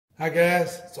Hi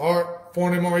guys, it's Art,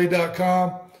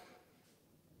 ForeignMRE.com.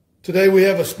 Today we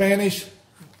have a Spanish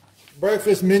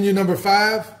breakfast menu number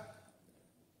 5.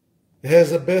 It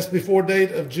has a best before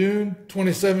date of June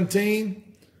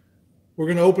 2017. We're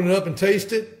going to open it up and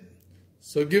taste it.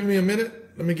 So give me a minute.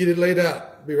 Let me get it laid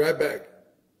out. Be right back.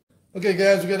 Okay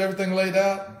guys, we got everything laid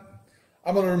out.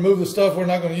 I'm going to remove the stuff we're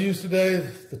not going to use today.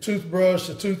 The toothbrush,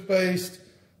 the toothpaste,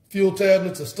 fuel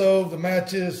tablets, the stove, the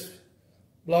matches,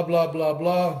 blah, blah, blah,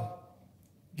 blah.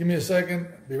 Give me a second.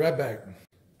 Be right back.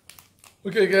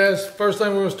 Okay guys, first thing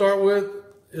we're going to start with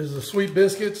is the sweet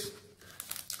biscuits.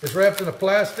 It's wrapped in a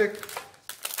plastic.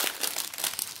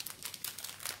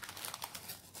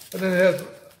 And then it has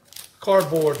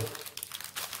cardboard.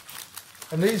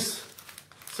 And these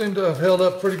seem to have held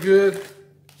up pretty good.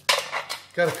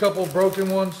 Got a couple broken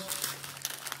ones.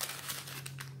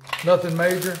 Nothing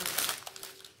major.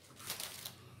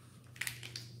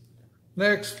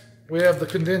 Next, we have the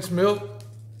condensed milk.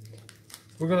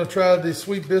 We're going to try these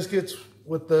sweet biscuits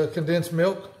with the condensed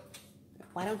milk.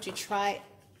 Why don't you try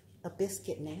a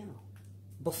biscuit now,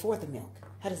 before the milk?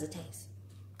 How does it taste?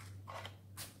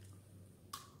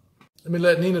 Let me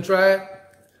let Nina try it.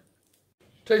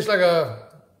 Tastes like kind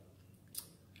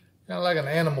of like an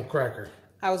animal cracker.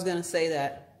 I was going to say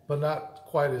that. But not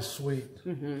quite as sweet.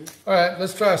 Mm-hmm. All right,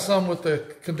 let's try some with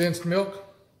the condensed milk.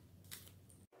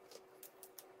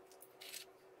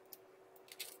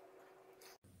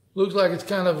 Looks like it's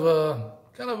kind of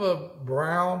a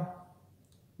brown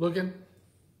looking.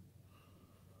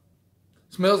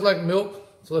 Smells like milk,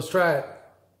 so let's try it.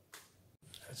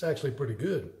 It's actually pretty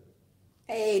good.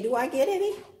 Hey, do I get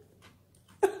any?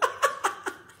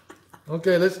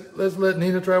 Okay, let's let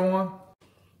Nina try one.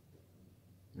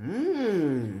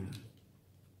 Mmm.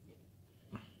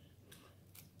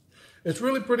 It's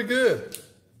really pretty good.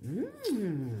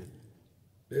 Mmm.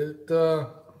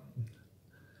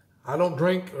 I don't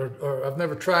drink or I've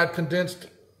never tried condensed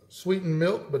sweetened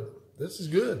milk, but this is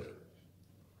good.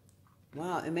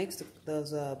 Wow, it makes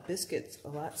those biscuits a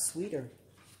lot sweeter,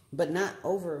 but not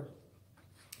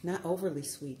overly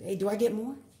sweet. Hey, do I get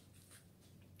more?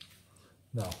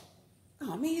 No.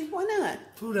 Oh man, why not?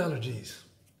 Food allergies.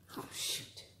 Oh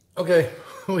shoot. Okay,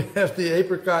 we have the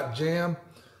apricot jam.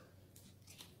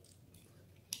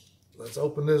 Let's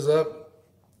open this up.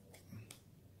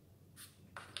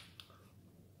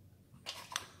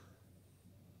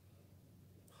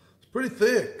 It's pretty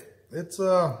thick. It's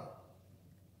a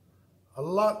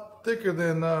lot thicker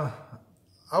than I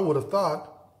would have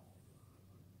thought.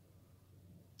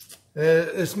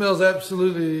 It smells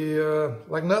absolutely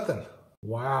like nothing.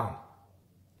 Wow.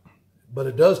 But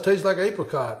it does taste like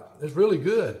apricot. It's really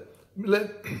good.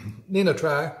 Let Nina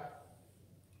try.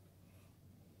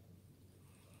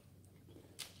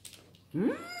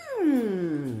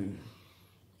 Mmm.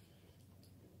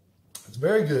 It's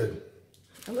very good.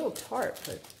 A little tart,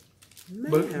 but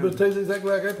man. But it tastes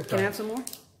exactly like apricot. Can I have some more?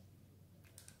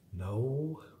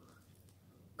 No.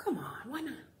 Come on, why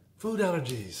not? Food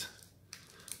allergies.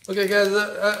 Okay, guys,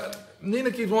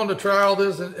 Nina keeps wanting to try all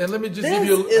this, and let me just give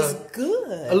you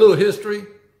good. A little history.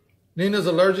 Nina's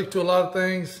allergic to a lot of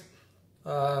things.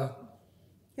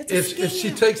 If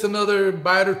she takes another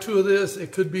bite or two of this,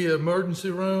 it could be an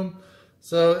emergency room.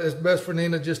 So it's best for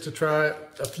Nina just to try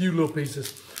a few little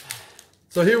pieces.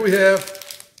 So here we have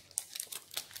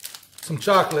some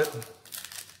chocolate.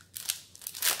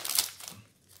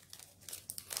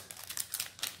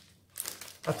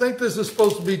 I think this is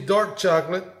supposed to be dark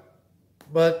chocolate,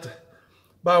 but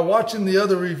by watching the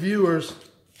other reviewers,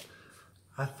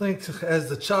 I think as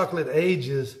the chocolate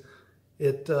ages,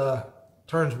 it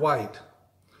turns white.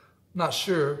 Not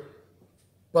sure,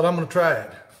 but I'm going to try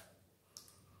it.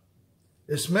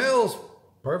 It smells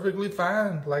perfectly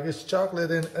fine, like it's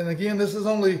chocolate. And again, this is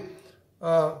only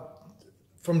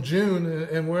from June,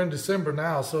 and we're in December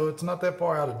now, so it's not that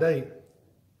far out of date.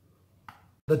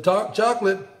 The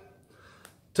chocolate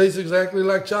tastes exactly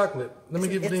like chocolate. Let me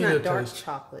give Nina a taste. It's not dark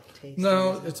chocolate taste.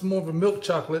 No, it's more of a milk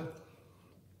chocolate,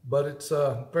 but it's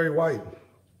very white.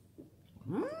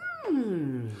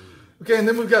 Mmm. Okay, and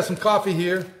then we've got some coffee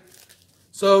here.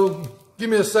 So give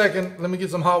me a second. Let me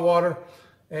get some hot water,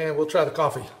 and we'll try the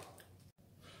coffee.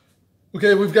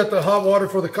 Okay, we've got the hot water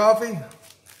for the coffee.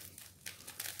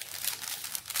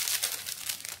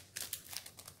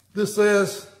 This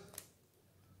says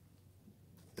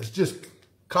it's just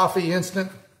coffee instant.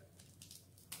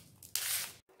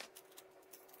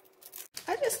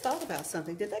 I just thought about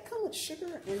something. Did that come with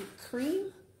sugar and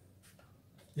cream?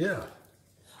 Yeah.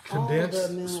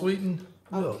 Condensed, sweetened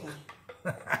milk.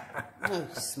 Okay. Oh,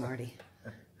 smarty.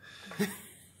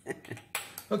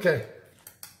 Okay.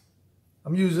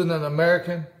 I'm using an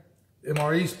American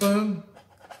MRE spoon.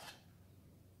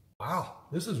 Wow,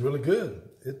 this is really good.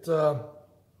 It's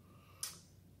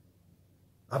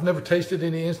I've never tasted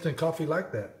any instant coffee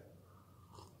like that.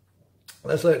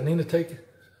 Let's let Nina take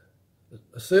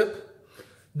a sip.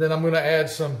 Then I'm going to add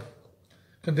some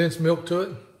condensed milk to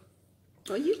it.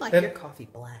 Oh, you like your coffee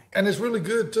black. And it's really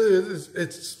good too.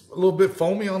 It's a little bit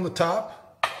foamy on the top.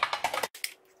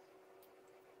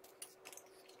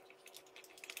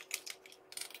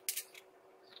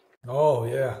 Oh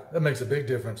yeah, that makes a big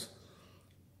difference.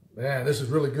 Man, this is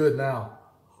really good now.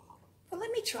 Well,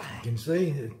 let me try. You can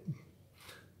see.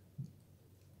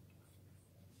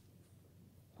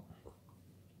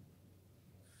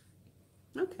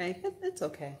 Okay, that's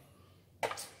okay.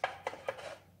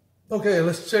 Okay,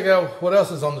 let's check out what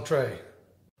else is on the tray.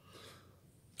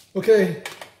 Okay,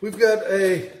 we've got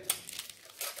a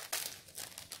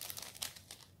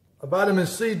vitamin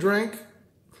C drink.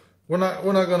 We're not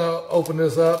gonna open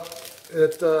this up.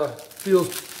 It feels,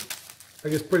 I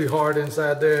guess, pretty hard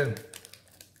inside there, and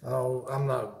I don't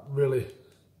really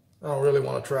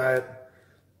want to try it.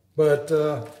 But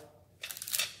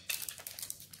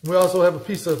we also have a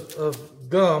piece of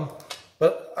gum,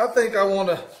 but I think I want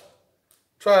to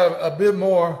try a bit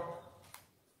more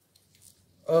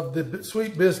of the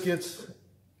sweet biscuits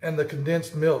and the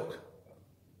condensed milk.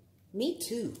 Me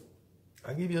too.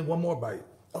 I'll give you one more bite.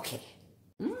 Okay.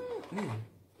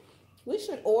 We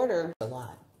should order a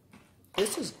lot.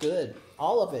 This is good.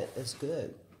 All of it is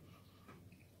good.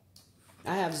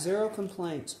 I have zero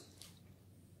complaints.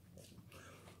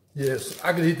 Yes,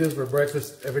 I could eat this for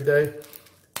breakfast every day.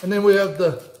 And then we have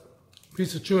the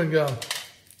piece of chewing gum.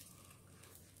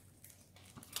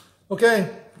 Okay,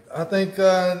 I think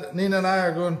Nina and I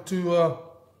are going to,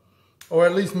 or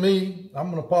at least me, I'm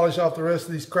going to polish off the rest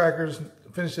of these crackers,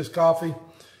 finish this coffee.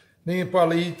 Nina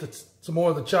probably eat some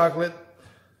more of the chocolate.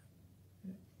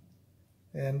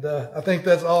 And I think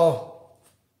that's all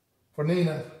for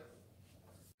Nina.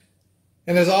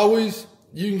 And as always,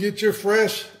 you can get your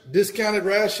fresh discounted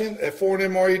ration at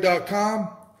ForeignMRE.com.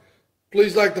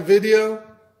 Please like the video,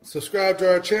 subscribe to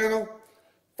our channel,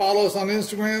 follow us on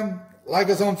Instagram, like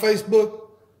us on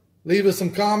Facebook, leave us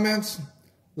some comments,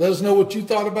 let us know what you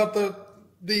thought about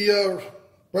the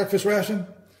breakfast ration.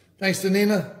 Thanks to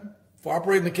Nina for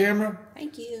operating the camera.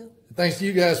 Thank you. Thanks to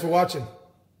you guys for watching.